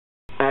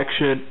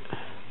Action.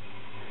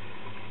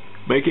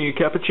 Making a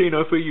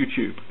cappuccino for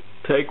YouTube.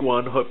 Take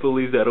one,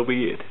 hopefully that'll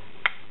be it.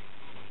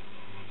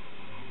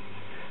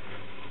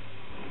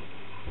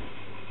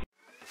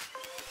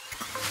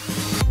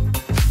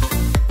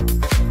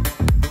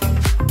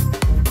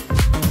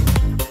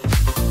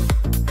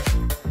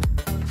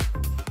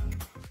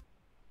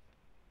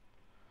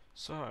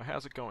 So,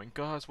 how's it going,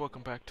 guys?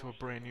 Welcome back to a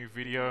brand new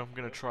video. I'm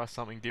going to try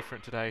something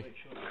different today.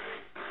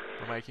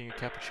 I'm making a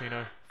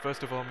cappuccino.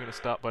 First of all, I'm going to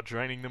start by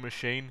draining the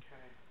machine.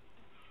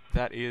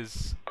 That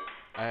is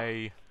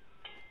a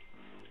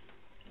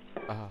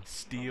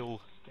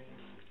steel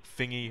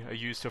thingy I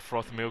use to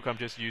froth milk. I'm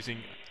just using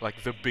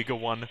like the bigger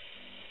one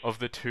of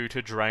the two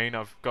to drain.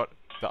 I've got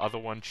the other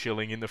one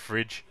chilling in the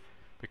fridge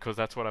because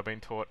that's what I've been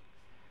taught.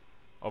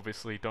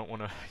 Obviously, don't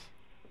want to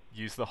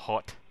use the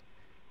hot,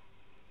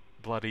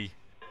 bloody,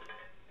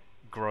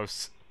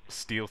 gross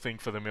steel thing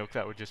for the milk.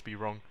 That would just be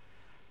wrong.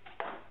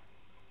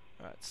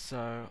 Alright,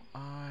 so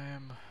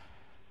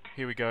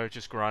here we go,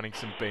 just grinding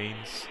some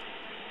beans.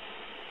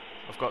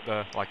 I've got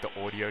the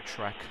audio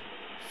track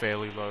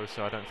fairly low,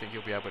 so I don't think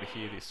you'll be able to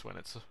hear this when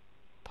it's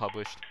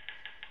published.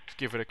 Just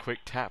give it a quick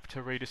tap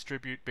to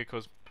redistribute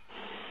because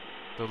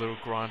the little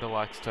grinder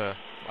likes to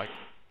like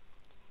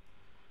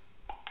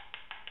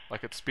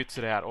it spits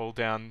it out all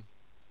down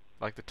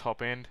like the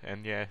top end,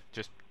 and yeah,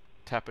 just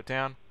tap it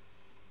down.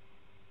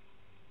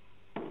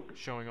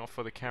 Showing off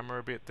for the camera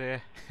a bit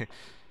there.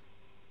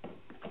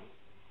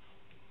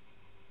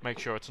 Make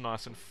sure it's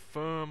nice and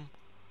firm,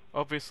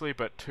 obviously,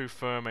 but too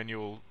firm and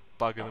you'll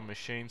bugger the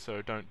machine,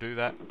 so don't do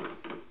that.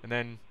 And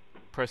then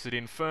press it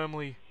in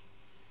firmly.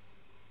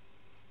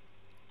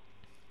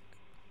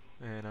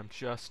 And I'm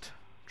just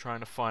trying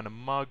to find a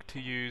mug to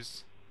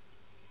use.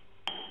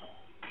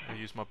 I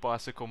use my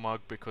bicycle mug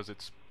because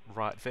it's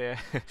right there.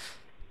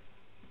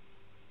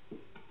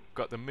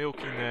 Got the milk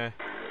in the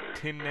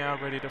tin now,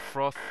 ready to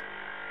froth.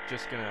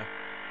 Just gonna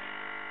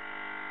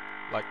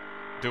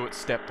do it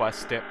step by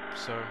step,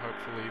 so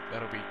hopefully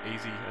that'll be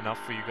easy enough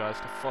for you guys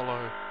to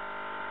follow.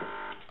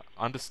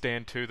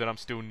 Understand too that I'm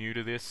still new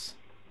to this.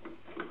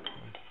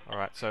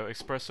 Alright, so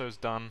espresso's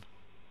done.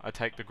 I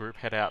take the group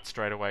head out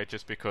straight away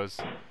just because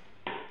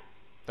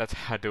that's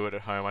how I do it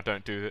at home. I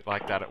don't do it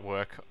like that at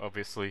work,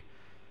 obviously.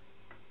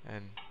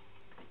 And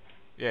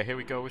yeah, here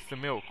we go with the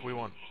milk. We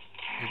want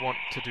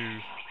to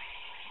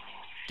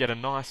get a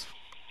nice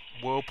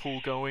whirlpool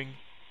going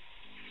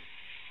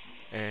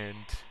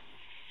and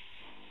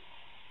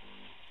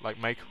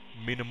make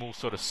minimal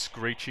sort of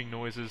screeching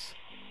noises,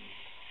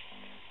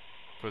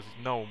 because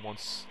no one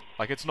wants,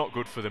 it's not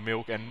good for the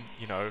milk, and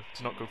you know,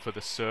 it's not good for the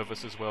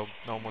service as well.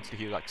 No one wants to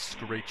hear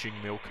screeching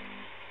milk.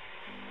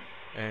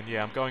 And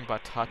yeah, I'm going by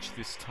touch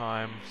this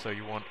time, so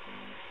you want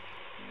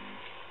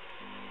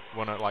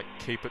to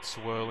keep it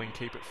swirling,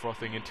 keep it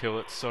frothing until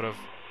it's sort of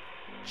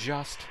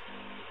just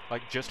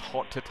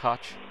hot to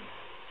touch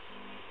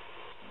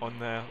on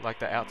the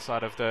the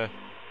outside of the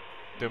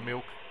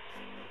milk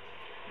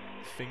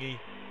thingy.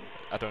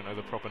 I don't know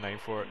the proper name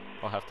for it.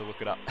 I'll have to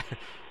look it up.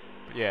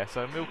 But yeah,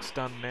 so milk's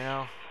done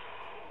now.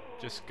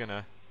 Just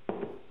gonna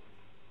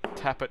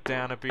tap it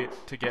down a bit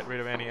to get rid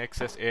of any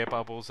excess air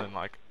bubbles and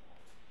mug's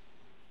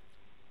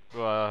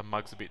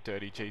a bit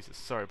dirty, Jesus,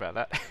 sorry about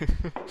that.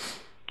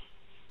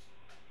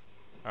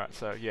 Alright,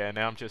 so yeah,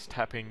 now I'm just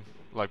tapping,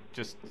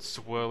 just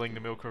swirling the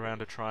milk around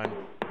to try and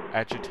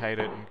agitate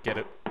it and get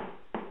it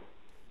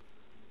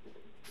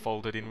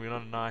folded in. We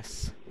want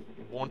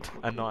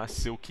a nice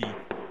silky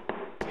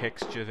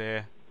texture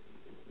there,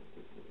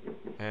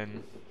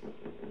 and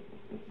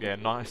yeah,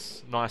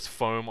 nice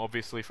foam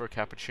obviously for a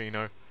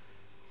cappuccino.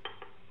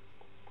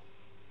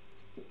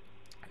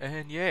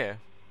 And yeah,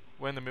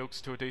 when the milk's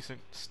to a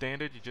decent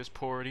standard, you just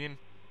pour it in.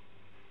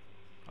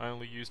 I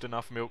only used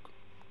enough milk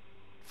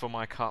for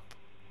my cup,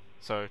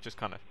 so just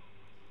kind of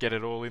get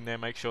it all in there,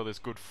 make sure there's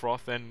good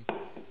froth, and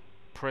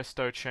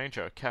presto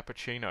changeo,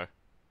 cappuccino.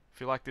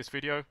 If you like this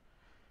video,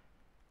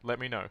 let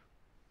me know.